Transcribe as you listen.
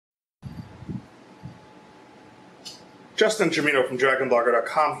Justin Gemino from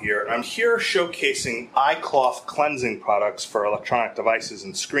DragonBlogger.com here, and I'm here showcasing iCloth cleansing products for electronic devices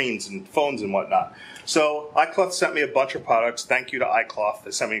and screens and phones and whatnot. So iCloth sent me a bunch of products. Thank you to iCloth.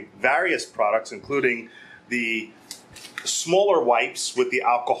 They sent me various products, including the smaller wipes with the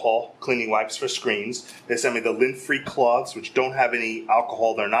alcohol cleaning wipes for screens. They sent me the lint-free cloths, which don't have any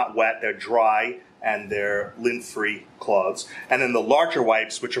alcohol. They're not wet. They're dry, and they're lint-free cloths. And then the larger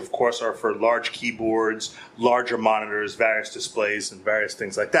wipes, which of course are for large keyboards, larger monitors, various displays, and various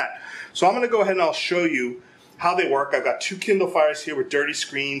things like that. So I'm going to go ahead and I'll show you how they work. I've got two Kindle Fires here with dirty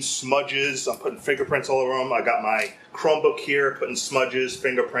screens, smudges. I'm putting fingerprints all over them. I got my Chromebook here, putting smudges,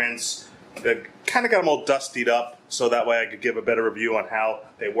 fingerprints. I kind of got them all dustied up, so that way I could give a better review on how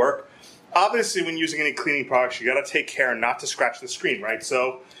they work. Obviously, when using any cleaning products, you got to take care not to scratch the screen, right?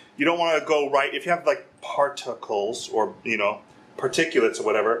 So you don't want to go right, if you have like particles or, particulates or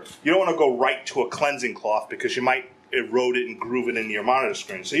whatever, you don't want to go right to a cleansing cloth because you might erode it and groove it into your monitor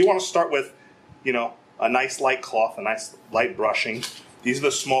screen. So you want to start with, a nice light cloth, a nice light brushing. These are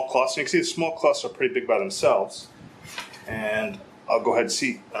the small cloths. You can see the small cloths are pretty big by themselves. And I'll go ahead and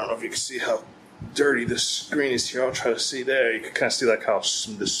see, I don't know if you can see how dirty this screen is here. I'll try to see there. You can kind of see like how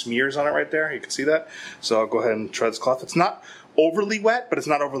the smears on it right there. You can see that. So I'll go ahead and try this cloth. It's not overly wet, but it's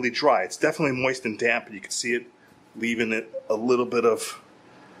not overly dry. It's definitely moist and damp, and you can see it leaving it a little bit of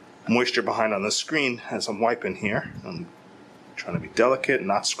moisture behind on the screen as I'm wiping here. I'm trying to be delicate and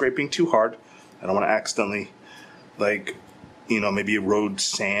not scraping too hard. I don't want to accidentally, maybe erode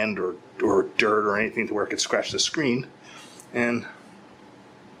sand or dirt or anything to where it could scratch the screen. And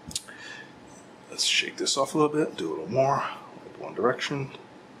let's shake this off a little bit, do a little more. One direction,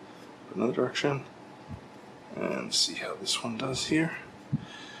 another direction. And see how this one does here.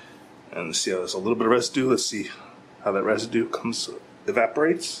 And see how there's a little bit of residue. Let's see how that residue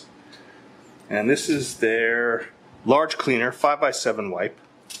evaporates. And this is their large cleaner 5x7 wipe.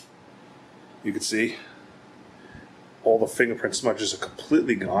 You can see all the fingerprint smudges are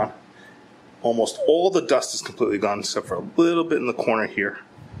completely gone. Almost all the dust is completely gone except for a little bit in the corner here.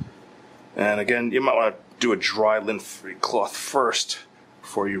 And again, you might want to do a dry lint-free cloth first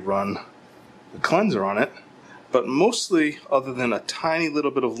before you run the cleanser on it. But mostly, other than a tiny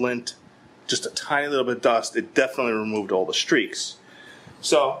little bit of lint, just a tiny little bit of dust, it definitely removed all the streaks.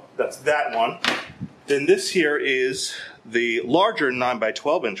 So that's that one. Then this here is the larger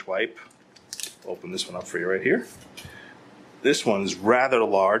 9x12 inch wipe. Open this one up for you right here. This one is rather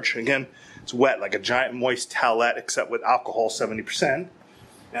large. Again, it's wet like a giant moist towelette except with alcohol 70%.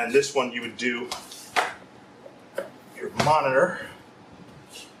 And this one you would do your monitor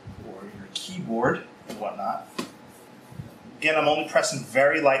or your keyboard and whatnot. Again, I'm only pressing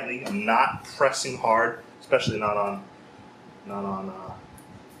very lightly. I'm not pressing hard, especially not on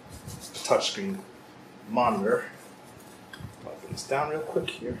touchscreen monitor. Popping this down real quick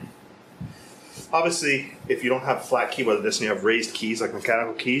here. Obviously, if you don't have a flat keyboard like this and you have raised keys, like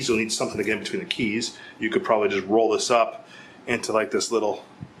mechanical keys, you'll need something to get in between the keys. You could probably just roll this up into like this little,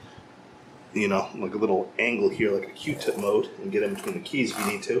 like a little angle here, like a Q-tip mode, and get in between the keys if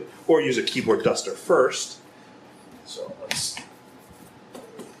you need to. Or use a keyboard duster first. So let's.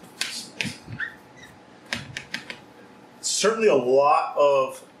 Certainly a lot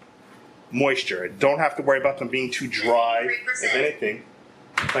of moisture. I don't have to worry about them being too dry. 3%. If anything.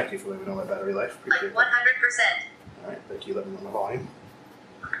 Thank you for letting me know my battery life. Appreciate 100%. All right, thank you. Let me know my volume.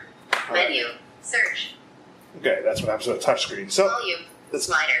 Menu. Search. Okay, that's what happens with a touchscreen. So Volume.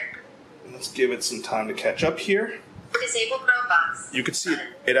 Slider. Let's give it some time to catch up here. Disable Chrome box. You can see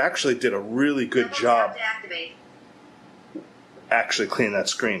it actually did a really good job To activate. actually cleaning that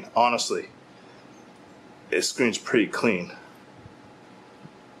screen. Honestly, this screen's pretty clean.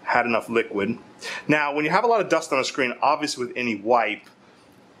 Had enough liquid. Now, when you have a lot of dust on a screen, obviously with any wipe,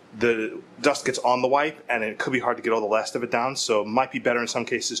 the dust gets on the wipe and it could be hard to get all the last of it down, so it might be better in some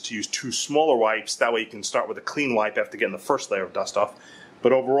cases to use two smaller wipes. That way you can start with a clean wipe after getting the first layer of dust off.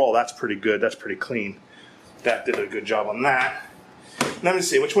 But overall, that's pretty good. That's pretty clean. That did a good job on that. Let me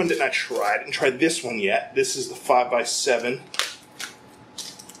see, which one didn't I try? I didn't try this one yet. This is the 5x7.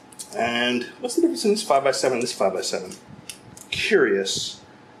 And what's the difference in this 5x7 and this 5x7? Curious.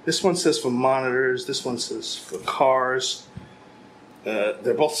 This one says for monitors, this one says for cars.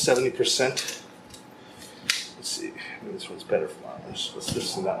 They're both 70%. Let's see, maybe this one's better for monitors. Let's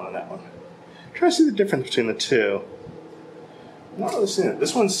this and that one and that one. Try to see the difference between the two. I'm not really seeing it.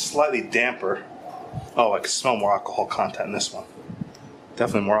 This one's slightly damper. Oh, I can smell more alcohol content in this one.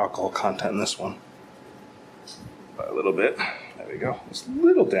 Definitely more alcohol content in this one. By a little bit. There we go. It's a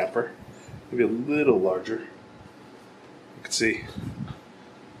little damper. Maybe a little larger. You can see.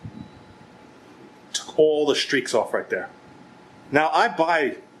 all the streaks off right there. Now, I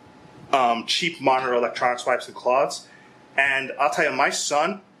buy cheap monitor electronics wipes and cloths, and I'll tell you, my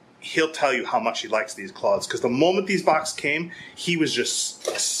son, he'll tell you how much he likes these cloths, because the moment these boxes came, he was just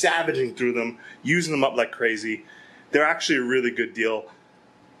savaging through them, using them up like crazy. They're actually a really good deal.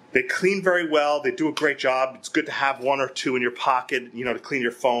 They clean very well. They do a great job. It's good to have one or two in your pocket, you know, to clean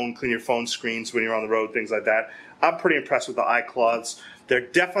your phone screens when you're on the road, things like that. I'm pretty impressed with the iCloths. They're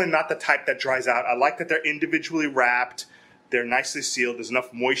definitely not the type that dries out. I like that they're individually wrapped. They're nicely sealed. There's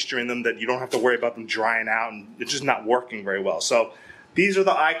enough moisture in them that you don't have to worry about them drying out, and it's just not working very well. So these are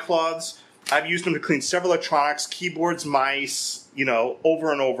the iCloths. I've used them to clean several electronics, keyboards, mice, you know,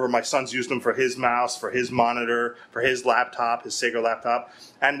 over and over. My son's used them for his mouse, for his monitor, for his laptop, his Sega laptop,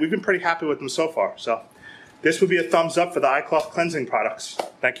 and we've been pretty happy with them so far. So this would be a thumbs up for the iCloth cleansing products.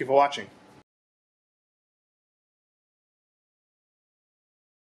 Thank you for watching.